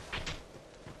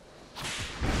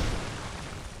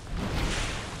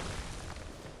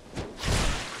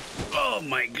 Oh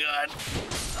my god.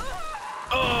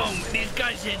 Oh, these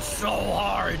guys hit so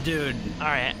hard, dude.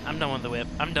 Alright, I'm done with the whip.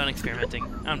 I'm done experimenting.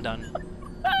 I'm done.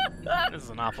 This is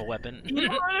an awful weapon. You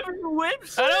don't want to whip?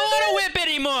 I don't want to whip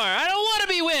anymore! I don't want to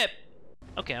be whipped!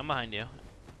 Okay, I'm behind you.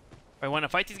 I want to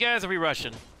fight these guys or are we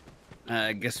rushing?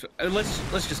 I guess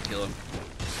let's just kill him.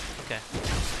 Okay.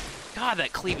 God,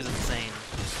 that cleave is insane.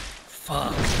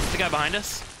 Fuck. Is the guy behind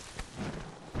us?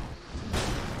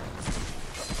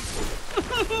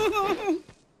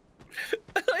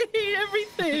 I hate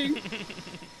everything.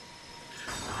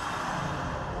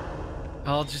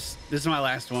 This is my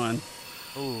last one.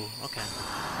 Ooh, okay.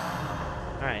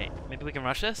 Alright, maybe we can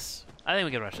rush this? I think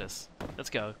we can rush this. Let's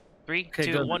go. 3, Okay,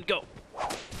 2, go. 1, go!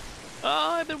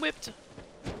 Oh, I've been whipped!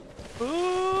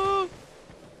 Ooh!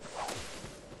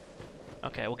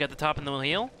 Okay, we'll get the top and then we'll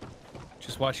heal.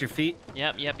 Just watch your feet.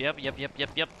 Yep.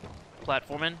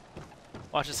 Platforming.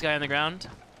 Watch this guy on the ground.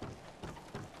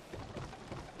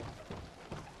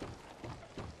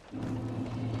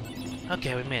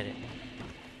 Okay, we made it.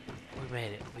 We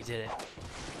made it. We did it.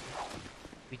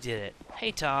 We did it.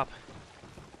 Hey, Top.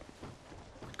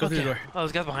 Go through the door. Oh,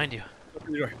 there's guys behind you. Go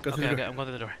through the door. Go through the door. Okay, I'm going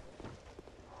through the door.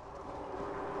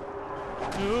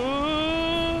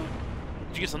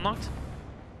 Did you get unlocked?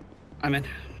 I'm in.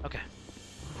 Okay.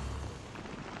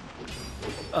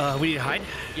 We need to hide.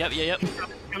 Yep.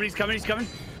 He's coming.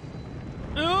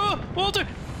 Oh, Walter!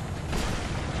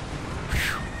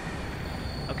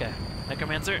 Okay,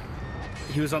 Necromancer.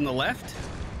 He was on the left.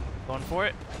 Going for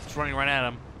it. Just running right at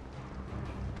him.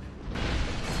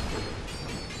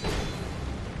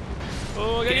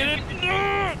 Oh, I gotta get it!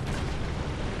 No!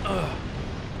 Ugh.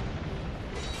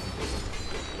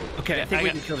 Okay, I think we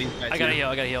can kill these guys. I gotta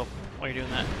heal. While you're doing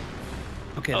that.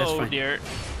 Okay, that's fine. Oh dear.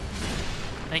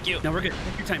 Thank you. No, we're good.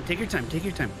 Take your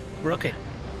time. We're okay.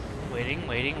 Waiting.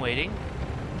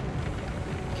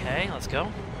 Okay, let's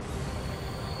go.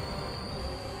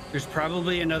 There's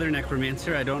probably another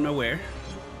necromancer. I don't know where.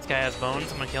 This guy has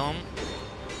bones. I'm gonna kill him.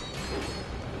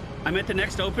 I'm at the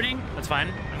next opening. That's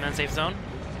fine. I'm in safe zone.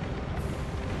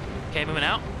 Okay, moving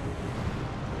out.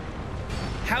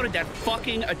 How did that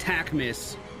fucking attack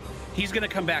miss? He's gonna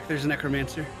come back. There's a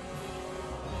necromancer.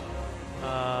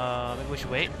 Maybe we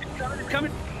should wait. It's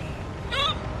coming.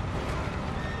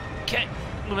 Okay,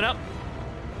 moving up.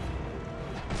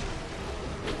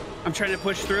 I'm trying to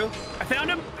push through. I found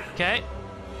him. Okay.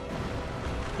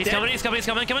 He's Dead.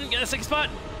 coming. Get a second spot.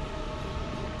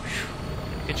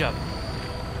 Good job.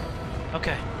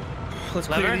 Okay. Let's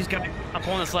Lever? clear these guys. I'm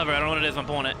pulling this lever. I don't know what it is. I'm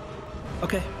pulling it.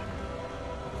 Okay.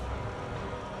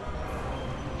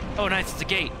 Oh, nice. It's a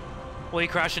gate. Will you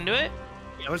crash into it?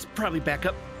 Yeah, let's probably back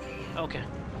up. Okay.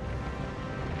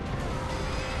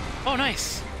 Oh,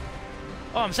 nice.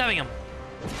 Oh, I'm stabbing him.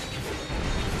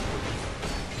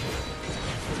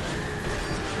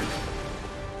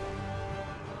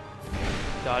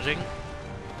 Dodging.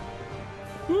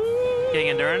 Getting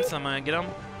endurance. I'm gonna get him.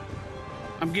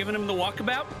 I'm giving him the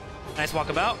walkabout. Nice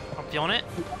walkabout. I'm feeling it.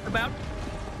 Walkabout.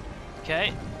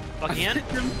 Okay. Lucky in.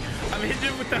 I'm hitting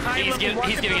him with the high He's level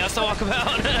he's giving us a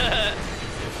walkabout.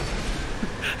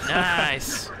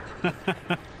 Nice.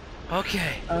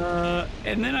 Okay.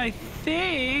 And then I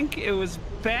think it was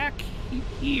back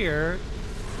here.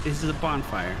 This is a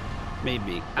bonfire.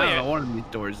 Maybe. I don't know. One of these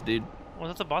doors, dude. Was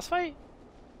that the boss fight?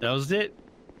 That was it.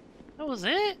 That was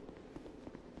it?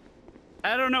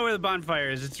 I don't know where the bonfire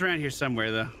is. It's around here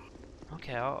somewhere, though.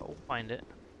 Okay, I'll find it.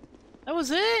 That was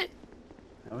it?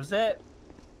 That was it.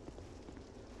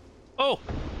 Oh!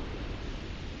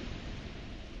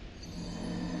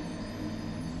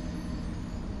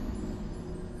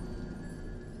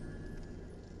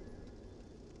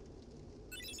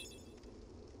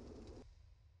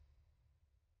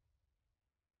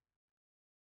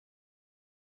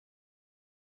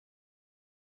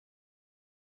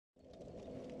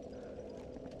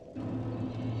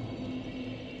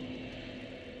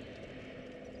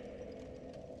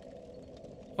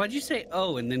 Why'd you say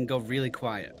oh and then go really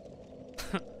quiet?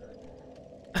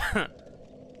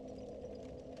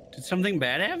 Did something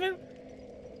bad happen?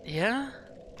 Yeah?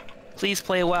 Please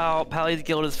play WoW. Pally's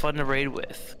Guild is fun to raid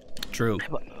with. True.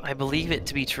 I believe it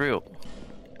to be true.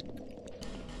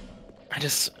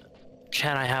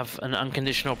 Chad, I have an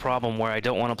unconditional problem where I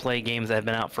don't want to play games that have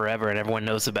been out forever and everyone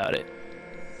knows about it.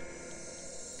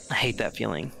 I hate that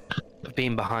feeling of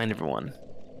being behind everyone.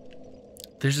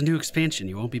 There's a new expansion.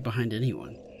 You won't be behind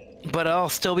anyone. But I'll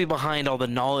still be behind all the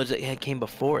knowledge that came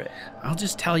before it. I'll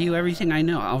just tell you everything I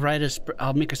know. I'll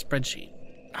make a spreadsheet.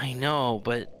 I know,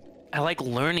 but I like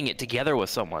learning it together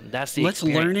with someone. That's the Let's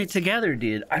learn it together,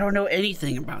 dude. I don't know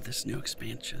anything about this new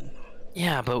expansion.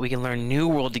 Yeah, but we can learn New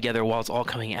World together while it's all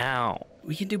coming out.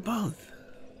 We can do both.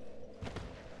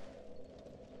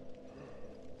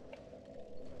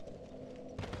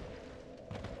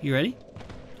 You ready?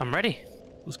 I'm ready.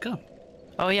 Let's go.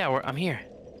 Oh yeah, I'm here.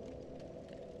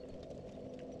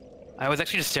 I was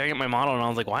actually just staring at my model and I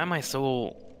was like, why am I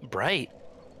so bright?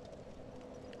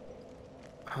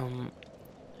 Are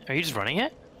you just running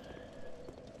it?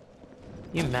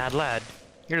 You mad lad.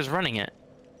 You're just running it.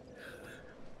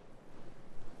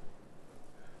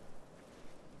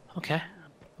 Okay.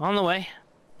 On the way.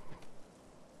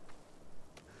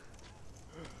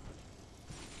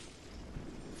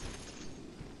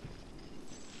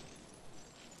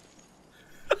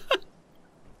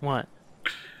 What?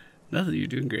 Nothing. You're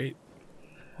doing great.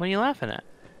 What are you laughing at?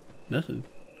 Nothing.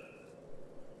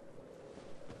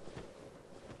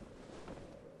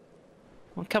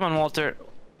 Come on, Walter.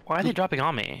 Why are they dropping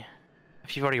on me?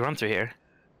 If you've already run through here.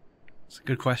 It's a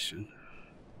good question.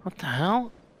 What the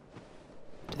hell?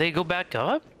 Did they go back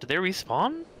up? Did they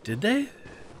respawn? Did they?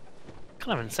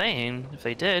 Kind of insane if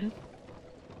they did.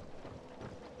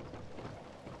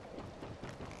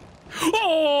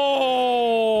 Oh!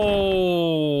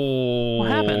 What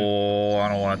happened? I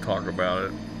don't want to talk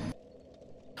about it.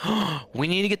 We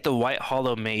need to get the White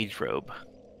Hollow Mage robe.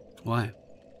 Why?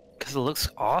 Because it looks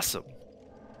awesome.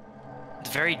 It's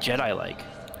very Jedi-like.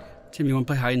 Tim, you want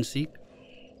to play hide and seek?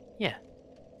 Yeah.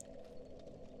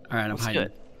 All right, I'm Let's hiding. do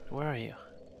it. Where are you?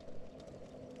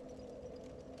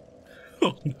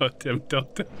 Oh no, Tim,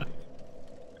 don't die.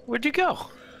 Where'd you go?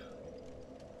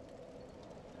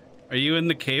 Are you in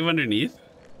the cave underneath?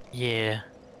 Yeah.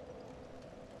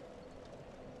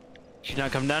 Should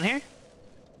not come down here?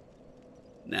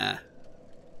 Nah.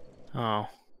 Oh.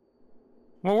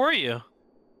 Where were you?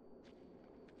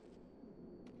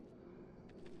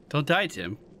 Don't die,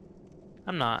 Tim.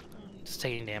 I'm not. I'm just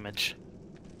taking damage.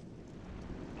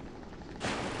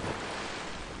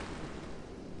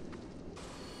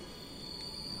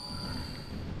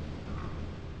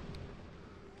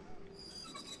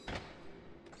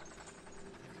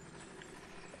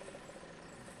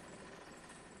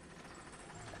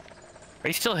 Are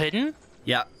you still hidden?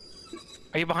 Yeah.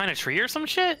 Are you behind a tree or some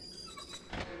shit?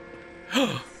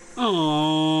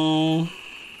 Oh.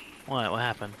 What? What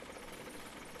happened?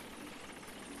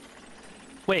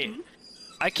 Wait.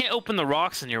 I can't open the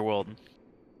rocks in your world.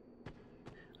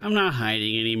 I'm not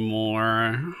hiding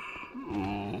anymore.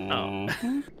 Oh.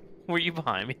 Were you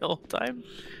behind me the whole time?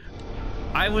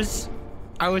 I was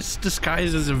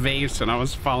disguised as a vase and I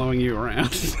was following you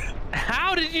around.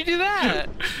 How did you do that?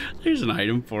 There's an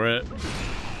item for it.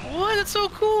 What? That's so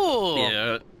cool.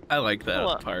 Yeah, I like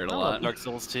that part a I love lot. Dark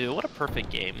Souls 2. What a perfect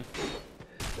game.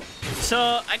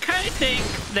 So I kind of think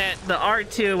that the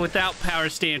R2 without power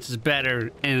stance is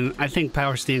better, and I think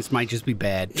power stance might just be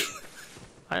bad.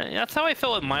 That's how I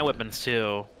felt with my weapons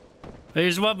too.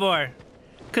 There's one more.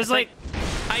 Because, like,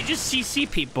 I just CC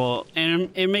people,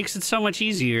 and it makes it so much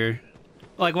easier.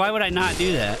 Like, why would I not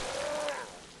do that?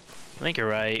 I think you're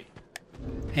right.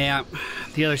 Yeah,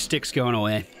 the other stick's going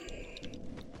away.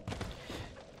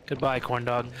 Goodbye, corn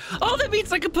dog. Oh, that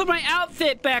means I can put my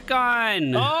outfit back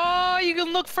on! Oh, you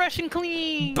can look fresh and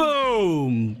clean.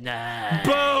 Boom! Nice.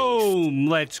 Boom!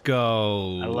 Let's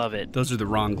go. I love it. Those are the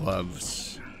wrong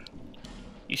gloves.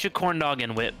 You should corn dog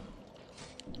and whip.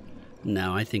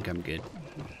 No, I think I'm good.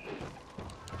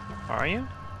 Are you?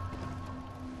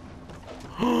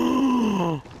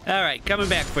 All right, coming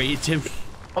back for you, Tim.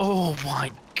 Oh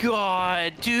my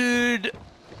god, dude!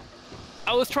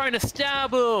 I was trying to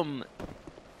stab him,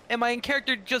 and my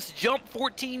character just jumped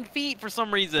 14 feet for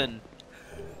some reason.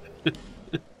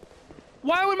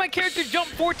 Why would my character jump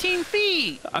 14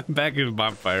 feet? I'm back in the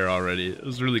bonfire already. It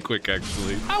was really quick,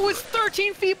 actually. I was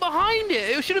 13 feet behind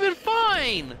it. It should have been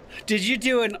fine. Did you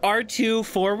do an R2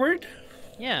 forward?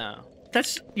 Yeah.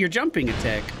 That's your jumping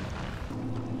attack.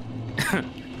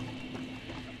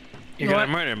 You're know gonna what?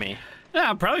 murder me. Yeah,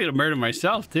 I'm probably gonna murder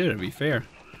myself too, to be fair.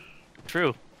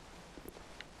 True.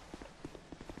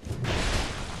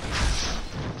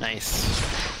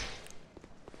 Nice.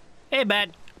 Hey,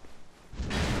 bud.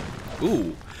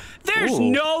 Ooh. There's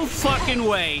Ooh. no fucking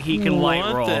way he can light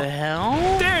roll. What the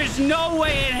hell? There's no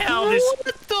way in hell this... What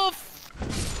the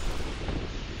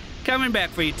Coming back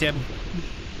for you, Tim.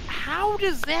 How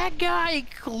does that guy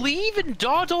cleave and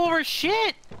dodge all over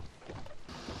shit?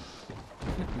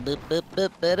 All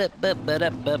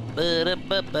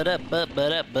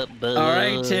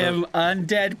right, Tim.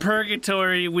 Undead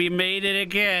Purgatory. We made it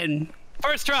again.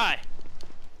 First try.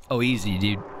 Oh, easy,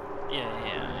 dude. Yeah.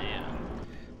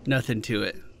 Nothing to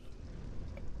it.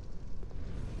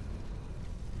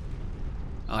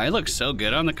 Oh, I look so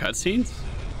good on the cutscenes.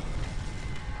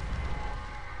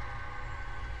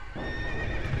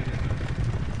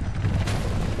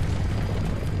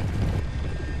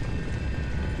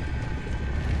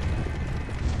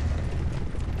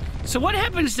 So what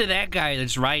happens to that guy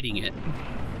that's riding it?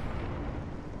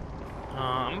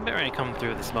 I'm ready to come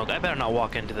through the smoke. I better not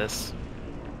walk into this.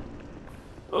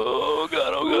 Oh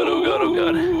god, oh god, oh god, oh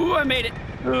god. Ooh, I made it.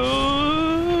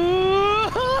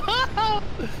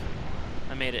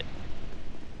 I made it.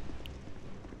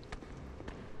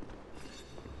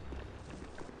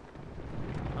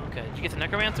 Okay, did you get the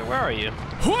necromancer? Where are you?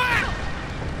 What?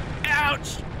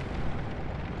 Ouch!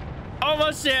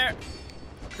 Almost there.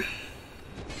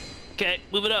 Okay,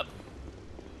 move it up.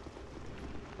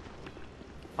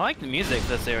 I like the music in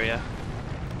this area.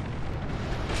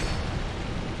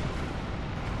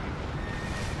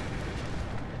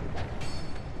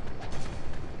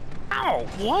 Ow!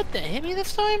 What? That hit me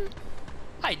this time?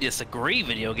 I disagree,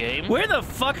 video game. Where the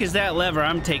fuck is that lever?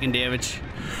 I'm taking damage.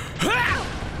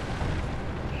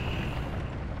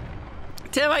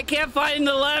 Tim, I can't find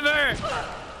the lever.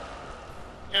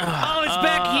 Oh, it's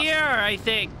back here, I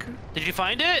think. Did you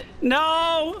find it?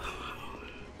 No.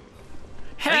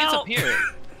 Help. I think it's up here.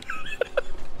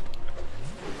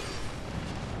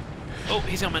 Oh,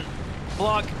 he's coming.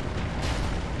 Block.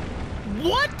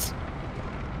 What?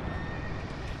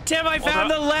 Tim, I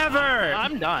found the lever.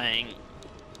 I'm dying.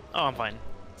 Oh, I'm fine.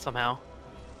 Somehow.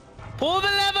 Pull the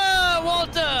lever,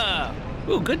 Walter!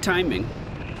 Ooh, good timing.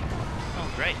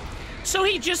 Oh, great. So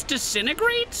he just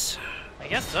disintegrates? I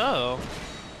guess so.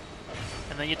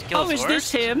 And then you have to kill his is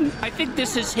horse? this him? I think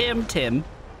this is him, Tim.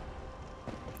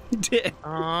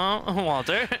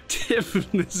 Walter. Tim,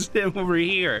 this is him over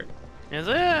here. Is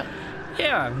it?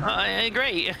 Yeah.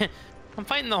 Great. I'm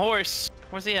fighting the horse.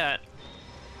 Where's he at?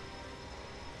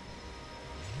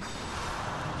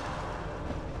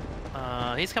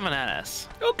 He's coming at us.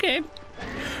 Okay.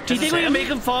 Do you think we can make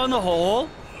him fall in the hole?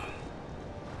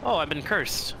 Oh, I've been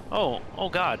cursed. Oh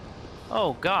God.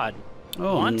 Oh God.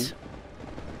 Oh. What?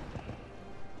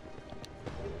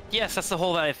 Yes, that's the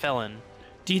hole that I fell in.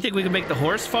 Do you think we can make the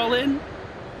horse fall in?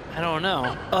 I don't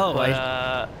know. Oh,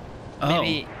 but,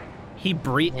 maybe. He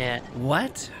breathed. Yeah.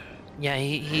 What? Yeah,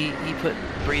 he put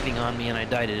breathing on me and I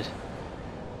died it.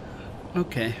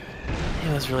 Okay.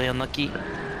 It was really unlucky.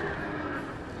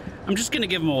 I'm just gonna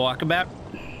give him a walkabout.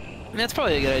 That's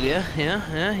probably a good idea.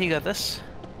 Yeah, you got this.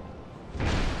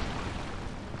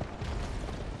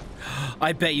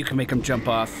 I bet you can make him jump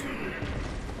off.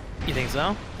 You think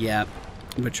so? Yeah.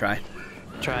 I'm gonna try.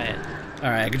 Try it. All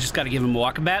right, I just gotta give him a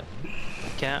walkabout.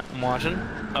 Okay, I'm watching.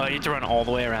 Oh, you need to run all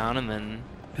the way around and then...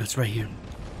 That's right here.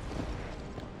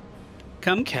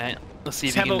 Come. Okay, let's see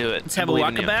if you can do it. Let's have a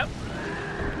walkabout.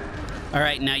 All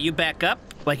right, now you back up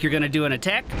like you're gonna do an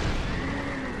attack.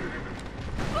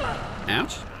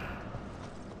 Ouch.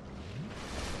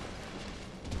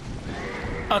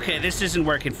 Okay, this isn't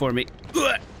working for me.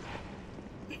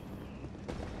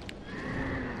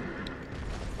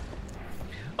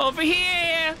 Over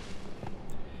here!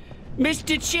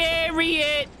 Mr.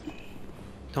 Chariot!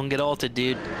 Don't get ulted,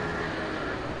 dude.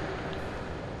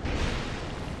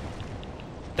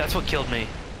 That's what killed me,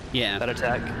 Yeah. that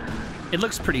attack. It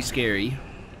looks pretty scary.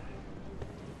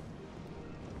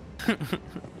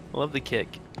 Love the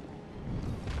kick.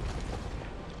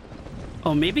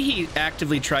 Oh, maybe he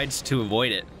actively tries to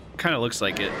avoid it. Kind of looks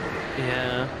like it.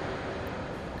 Yeah.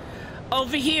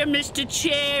 Over here, Mr.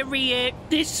 Chariot!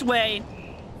 This way!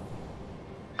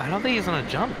 I don't think he's gonna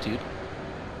jump, dude.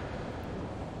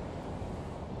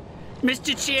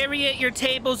 Mr. Chariot, your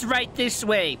table's right this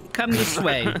way. Come this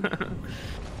way.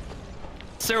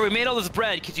 Sir, we made all this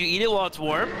bread. Could you eat it while it's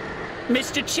warm?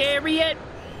 Mr. Chariot?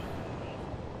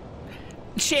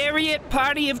 Chariot,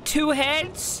 party of two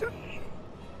heads?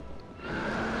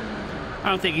 I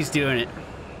don't think he's doing it.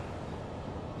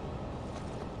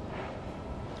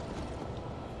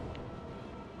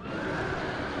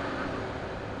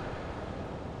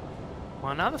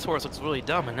 Well, now this horse looks really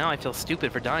dumb, and now I feel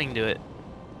stupid for dying to it.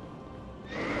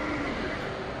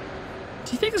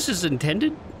 Do you think this is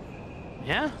intended?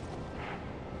 Yeah.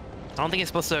 I don't think it's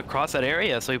supposed to cross that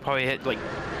area, so he probably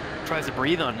tries to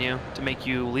breathe on you to make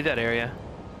you leave that area.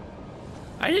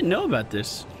 I didn't know about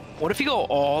this. What if you go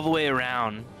all the way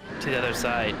around to the other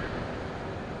side?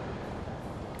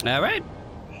 All right.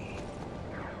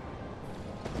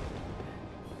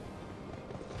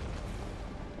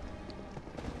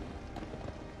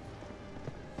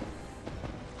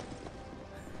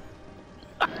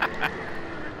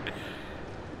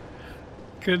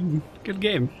 Good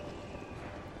game.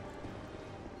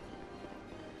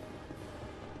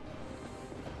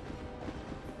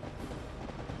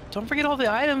 Don't forget all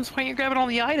the items. Why aren't you grabbing all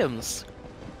the items?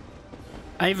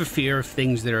 I have a fear of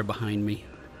things that are behind me.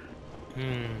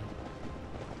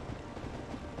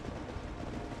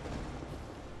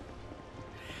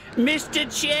 Mr.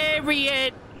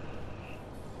 Chariot!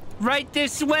 Right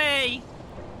this way!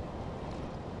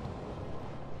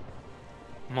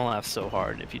 I'm gonna laugh so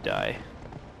hard if you die.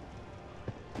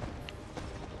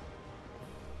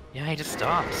 Yeah, he just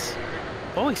stops.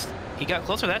 Oh, he got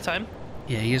closer that time.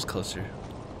 Yeah, he is closer.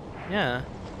 Yeah.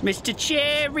 Mr.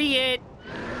 Chariot!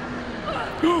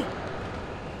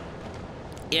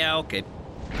 Yeah, okay.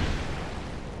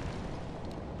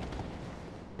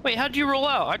 Wait, how'd you roll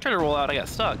out? I tried to roll out, I got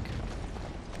stuck.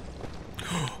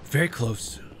 Very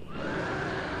close.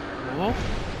 Oh.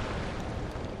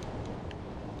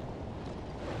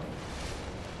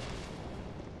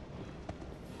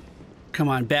 Come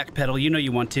on, backpedal. You know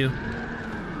you want to.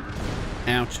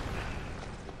 Ouch.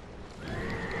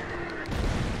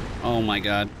 Oh my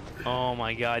god. Oh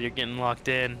my god, you're getting locked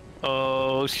in.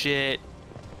 Oh shit.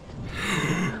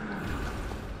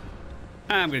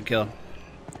 I'm gonna kill.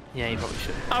 Yeah, you probably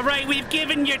should. All right, we've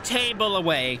given your table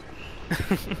away.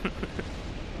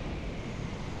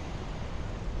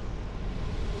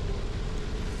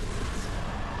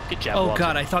 Good job, Oh Walter.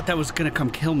 god, I thought that was gonna come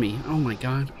kill me. Oh my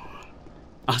god.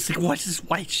 I was like, what's this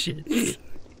white shit?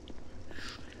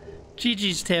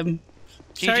 GG's, Tim.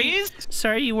 GG's?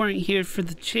 Sorry you weren't here for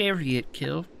the chariot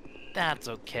kill. That's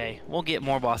okay. We'll get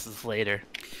more bosses later.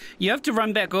 You have to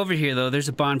run back over here, though. There's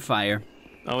a bonfire.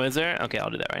 Oh, is there? Okay, I'll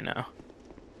do that right now.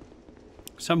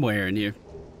 Somewhere in here.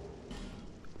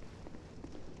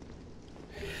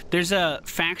 There's a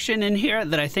faction in here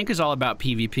that I think is all about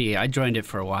PvP. I joined it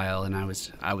for a while, and I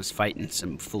was fighting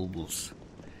some fools.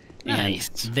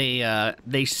 Nice. And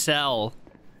they sell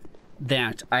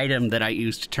that item that I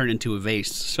used to turn into a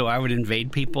vase. So I would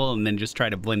invade people and then just try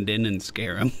to blend in and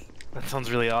scare them. That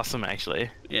sounds really awesome, actually.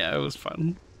 Yeah, it was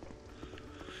fun.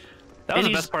 That was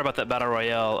the best part about that battle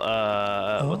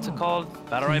royale. What's it called?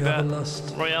 Battle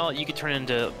royale. You could turn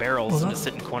into barrels and just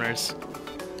sit in corners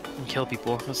and kill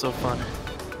people. It was so fun.